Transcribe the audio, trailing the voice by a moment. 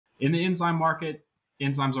in the enzyme market,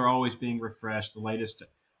 enzymes are always being refreshed. The latest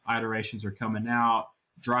iterations are coming out,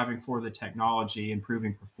 driving for the technology,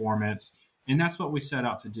 improving performance. And that's what we set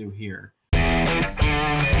out to do here.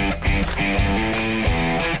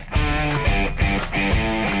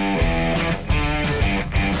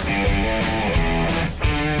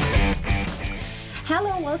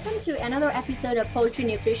 Hello, welcome to another episode of Poultry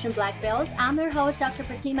Nutrition Blackbelt. I'm your host, Dr.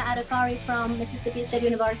 Pratima Adhikari from Texas A&M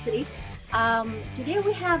University. Today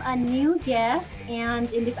we have a new guest, and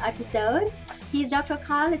in this episode, he's Dr.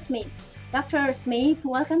 Kyle Smith. Dr. Smith,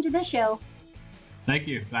 welcome to the show. Thank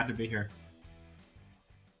you. Glad to be here.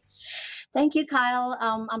 Thank you, Kyle.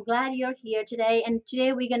 I'm glad you're here today. And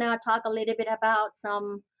today we're going to talk a little bit about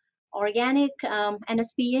some organic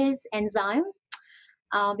NSPAs enzyme.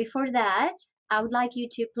 Before that, I would like you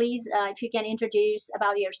to please, if you can introduce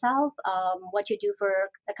about yourself, what you do for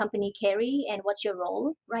the company Kerry, and what's your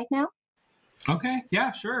role right now. Okay.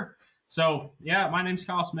 Yeah, sure. So, my name's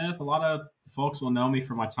Kyle Smith. A lot of folks will know me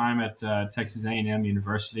from my time at Texas A&M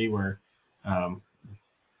University, where I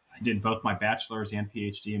did both my bachelor's and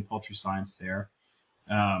PhD in poultry science there.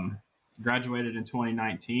 Graduated in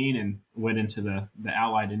 2019 and went into the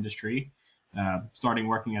allied industry, starting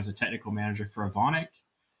working as a technical manager for Avonic.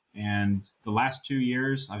 And the last 2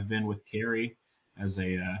 years, I've been with Kerry as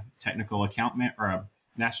a technical account or a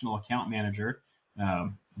national account manager,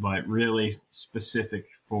 but really specific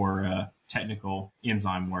for technical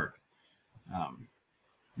enzyme work.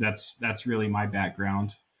 That's really my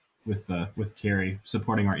background with Kerry,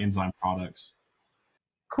 supporting our enzyme products.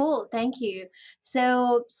 Cool, thank you.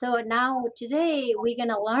 So now today we're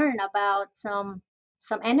gonna learn about some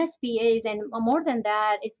NSPAs, and more than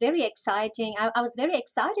that, it's very exciting. I was very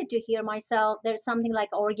excited to hear myself. There's something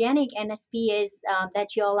like organic NSPAs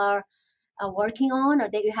that y'all are working on, or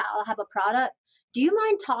that you have a product. Do you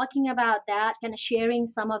mind talking about that, kind of sharing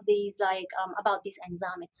some of these, about this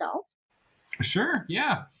enzyme itself? Sure,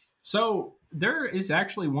 yeah. So there is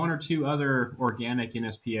actually one or two other organic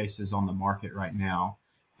NSPAses on the market right now,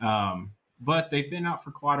 but they've been out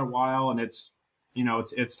for quite a while, and it's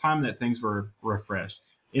time that things were refreshed.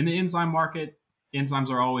 In the enzyme market, enzymes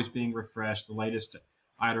are always being refreshed. The latest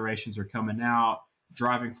iterations are coming out,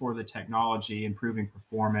 driving for the technology, improving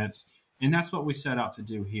performance, and that's what we set out to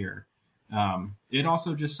do here. It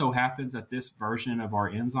also just so happens that this version of our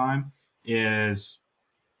enzyme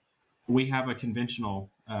we have a conventional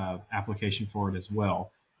application for it as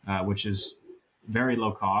well, which is very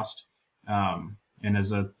low cost and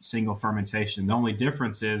as a single fermentation. The only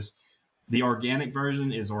difference is the organic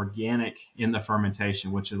version is organic in the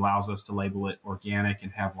fermentation, which allows us to label it organic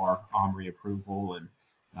and have our OMRI approval and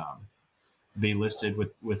be listed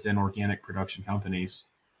within organic production companies.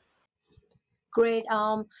 Great.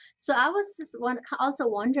 So I was just also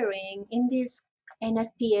wondering, in this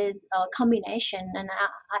NSPA's combination, and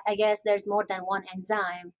I guess there's more than one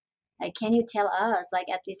enzyme. Can you tell us,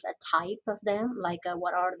 at least a type of them?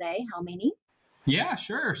 What are they? How many? Yeah,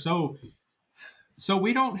 sure. So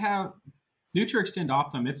we don't have NutriExtend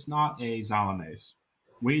Optum. It's not a xylanase.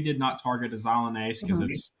 We did not target a xylanase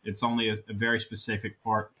because it's only a very specific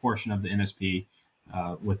portion of the NSP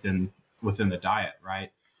within the diet,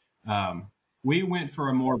 right? We went for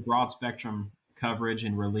a more broad spectrum coverage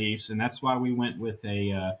and release, and that's why we went with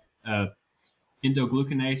a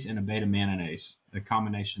endoglucanase and a beta-manganase, a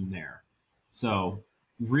combination there. So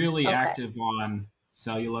really active on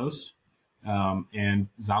cellulose and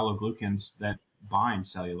xyloglucans that bind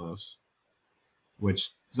cellulose,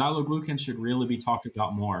 which xyloglucan should really be talked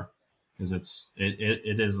about more because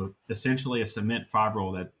it is essentially a cement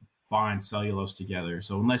fibril that binds cellulose together.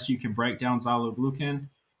 So unless you can break down xyloglucan,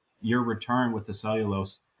 your return with the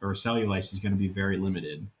cellulose or cellulase is going to be very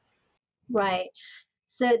limited. Right.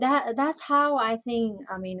 So that's how I think,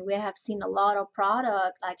 we have seen a lot of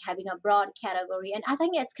product having a broad category. And I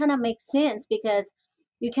think it's kind of makes sense because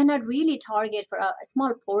you cannot really target for a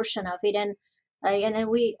small portion of it. And then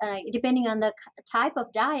we, depending on the type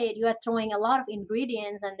of diet, you are throwing a lot of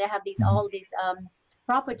ingredients, and they have all these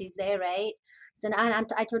properties there, right? So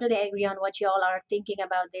I totally agree on what you all are thinking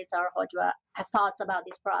about this, or what you have thoughts about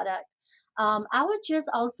this product. I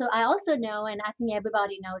also know, and I think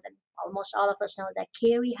everybody knows, and almost all of us know, that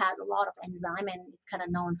Kerry has a lot of enzyme, and it's kind of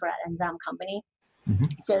known for an enzyme company.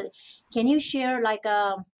 So can you share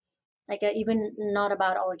even not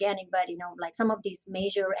about organic, but some of these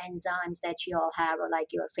major enzymes that you all have, or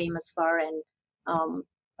you're famous for, and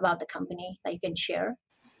about the company that you can share?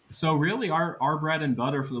 So really our bread and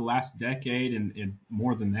butter for the last decade, and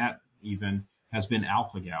more than that even, has been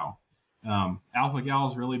alpha-gal. Alpha-gal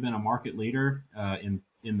has really been a market leader in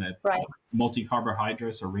the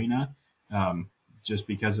multi-carbohydrates arena. just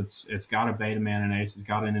because it's got a beta manganase, it's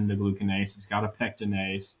got an endoglucanase, it's got a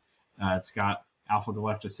pectinase, it's got alpha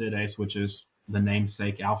galactosidase, which is the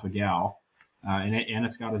namesake alpha gal, and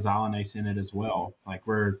it's got a xylanase in it as well. Like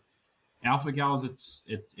we're alpha gal is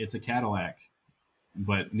it's a Cadillac,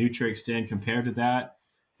 but NutriExtend compared to that,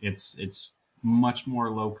 it's much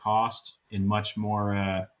more low cost and much more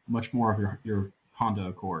of your Honda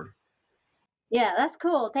Accord. Yeah, that's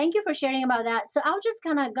cool. Thank you for sharing about that. So I'll just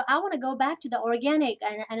kind of go, I want to go back to the organic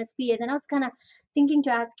and NSPs, and I was kind of thinking to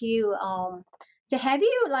ask you, so have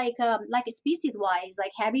you like species wise,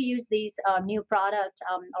 like have you used these new product,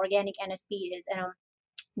 organic NSPs and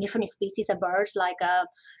different species of birds, like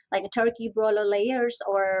a turkey broiler layers,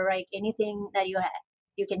 or like anything that you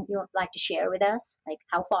would like to share with us, like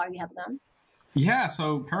how far you have gone? Yeah,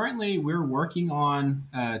 so currently we're working on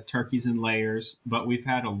turkeys and layers, but we've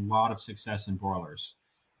had a lot of success in broilers.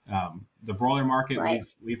 The broiler market, Right.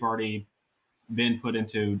 we've already been put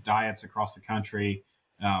into diets across the country,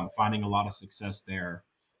 finding a lot of success there.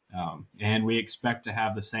 And we expect to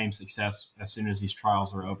have the same success as soon as these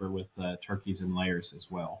trials are over with turkeys and layers as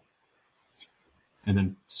well. And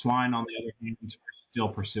then swine, on the other hand, we're still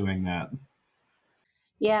pursuing that.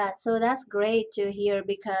 Yeah, so that's great to hear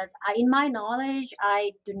because in my knowledge,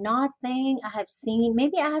 I do not think I have seen,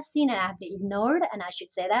 maybe I have seen and I have ignored, and I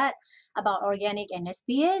should say that about organic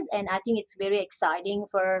NSPs. And I think it's very exciting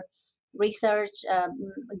for research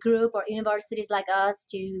group or universities like us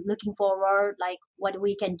to looking forward, like what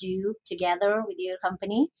we can do together with your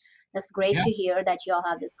company. That's great Yeah. to hear that you all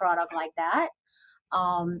have the product like that.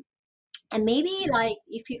 Um, and maybe like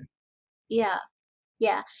if you, yeah.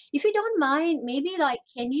 Yeah, if you don't mind, maybe like,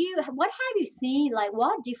 what have you seen? Like,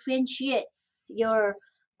 what differentiates your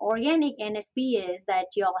organic NSPs that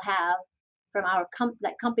you all have from our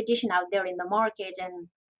like competition out there in the market and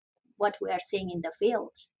what we are seeing in the field?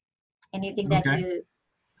 Anything that Okay. you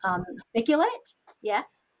speculate? Yeah.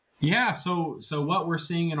 Yeah, so what we're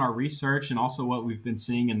seeing in our research and also what we've been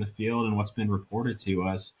seeing in the field and what's been reported to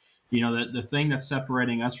us, the thing that's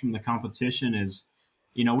separating us from the competition is,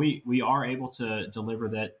 we are able to deliver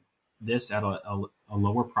this at a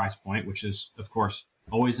lower price point, which is of course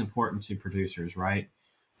always important to producers, right?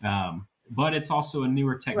 But it's also a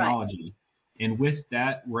newer Right. technology, and with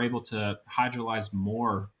that, we're able to hydrolyze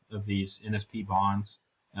more of these NSP bonds,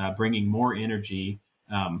 bringing more energy,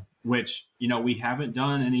 which we haven't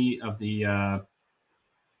done any of the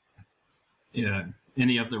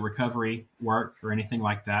recovery work or anything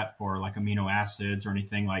like that for like amino acids or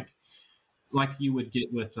anything like you would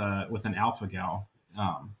get with an alpha gal.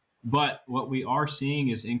 But what we are seeing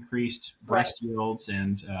is increased Right. breast yields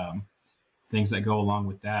and things that go along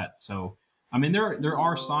with that. So I mean, there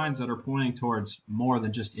are signs that are pointing towards more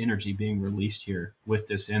than just energy being released here with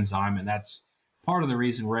this enzyme, and that's part of the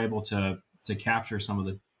reason we're able to capture some of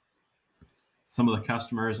the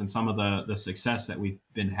customers and some of the success that we've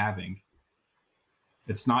been having.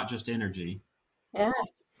 It's not just energy, Yeah.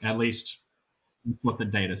 at least that's what the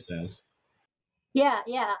data says. Yeah.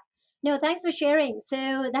 Yeah. No, thanks for sharing.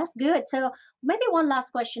 So that's good. So maybe one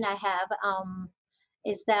last question I have.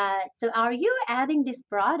 Is that so are you adding this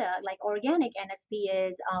product like organic NSP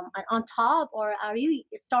is on top, or are you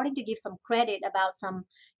starting to give some credit about some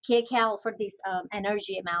kcal for this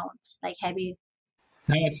energy amount, like have you?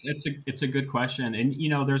 No, it's a good question, and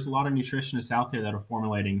there's a lot of nutritionists out there that are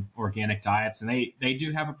formulating organic diets, and they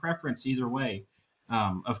do have a preference either way.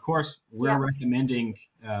 Of course, we're Yeah. recommending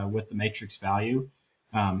with the matrix value,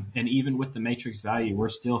 and even with the matrix value, we're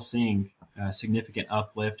still seeing significant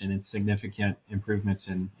uplift and significant improvements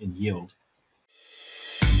in yield.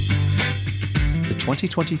 The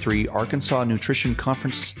 2023 Arkansas Nutrition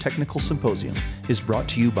Conference Technical Symposium is brought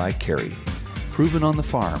to you by Kerry. Proven on the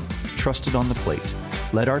farm, trusted on the plate.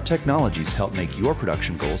 Let our technologies help make your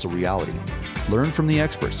production goals a reality. Learn from the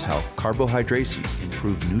experts how carbohydrases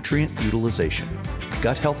improve nutrient utilization.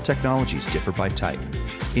 Gut health technologies differ by type.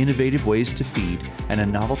 Innovative ways to feed and a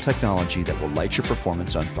novel technology that will light your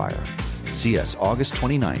performance on fire. See us August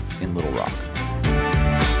 29th in Little Rock.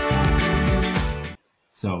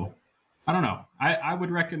 So I don't know. I would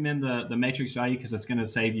recommend the matrix value because it's going to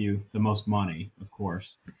save you the most money, of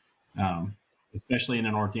course, especially in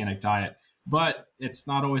an organic diet. But it's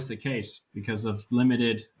not always the case because of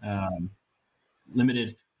limited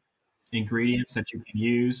ingredients that you can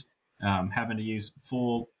use. Having to use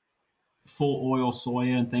full oil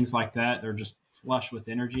soya and things like that. They're just flush with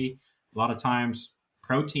energy. A lot of times,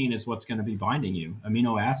 protein is what's going to be binding you,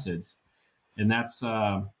 amino acids, and that's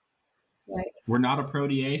Right. we're not a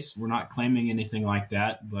protease. We're not claiming anything like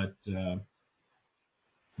that, but the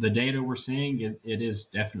data we're seeing, it is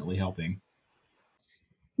definitely helping.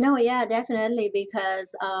 No, yeah, definitely, because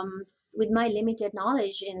with my limited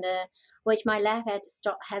knowledge in the which my lab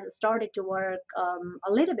has started to work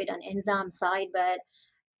a little bit on enzyme side, but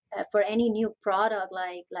for any new product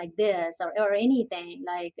like this or anything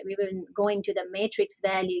like even going to the matrix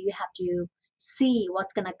value, you have to see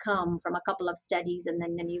what's going to come from a couple of studies, and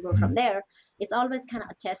then you go from Mhm. there. It's always kind of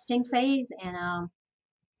a testing phase,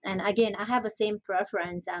 and again, I have the same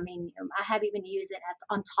preference. I mean, I have even used it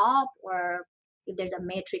on top, or if there's a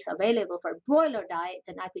matrix available for broiler diets,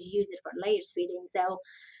 and I could use it for layers feeding. So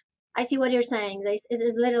I see what you're saying. This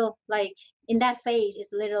is little like in that phase,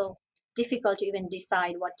 it's a little difficult to even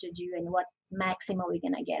decide what to do and what maximum we're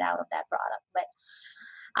gonna get out of that product. But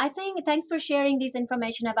I think thanks for sharing this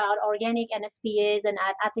information about organic NSPAs, and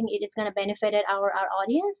I think it is gonna benefit our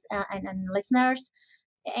audience and listeners.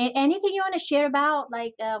 Anything you want to share about,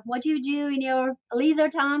 like what you do in your leisure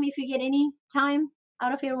time if you get any time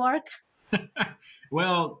out of your work?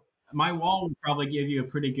 Well, my wall would probably give you a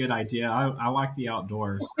pretty good idea. I like the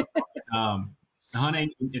outdoors.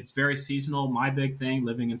 Hunting, it's very seasonal. My big thing,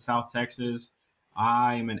 living in South Texas,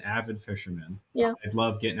 I am an avid fisherman. Yeah. I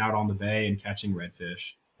love getting out on the bay and catching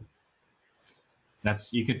redfish.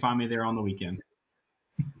 That's you can find me there on the weekends.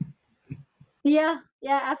 Yeah,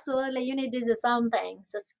 yeah, absolutely. You need to do something.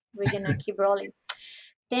 So we're gonna keep rolling.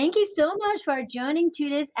 Thank you so much for joining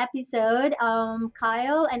today's episode,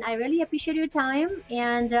 Kyle, and I really appreciate your time.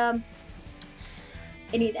 And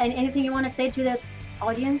anything you want to say to the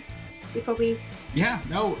audience before we? Yeah,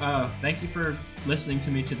 no, thank you for listening to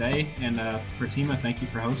me today. And Pratima, thank you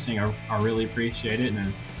for hosting. I really appreciate it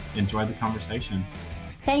and enjoyed the conversation.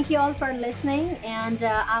 Thank you all for listening, and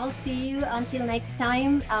I'll see you until next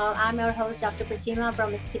time. I'm your host, Dr. Pratima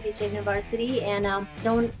from Mississippi State University, and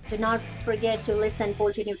do not forget to listen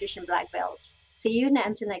Poultry Nutrition Black Belt. See you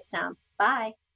until next time. Bye.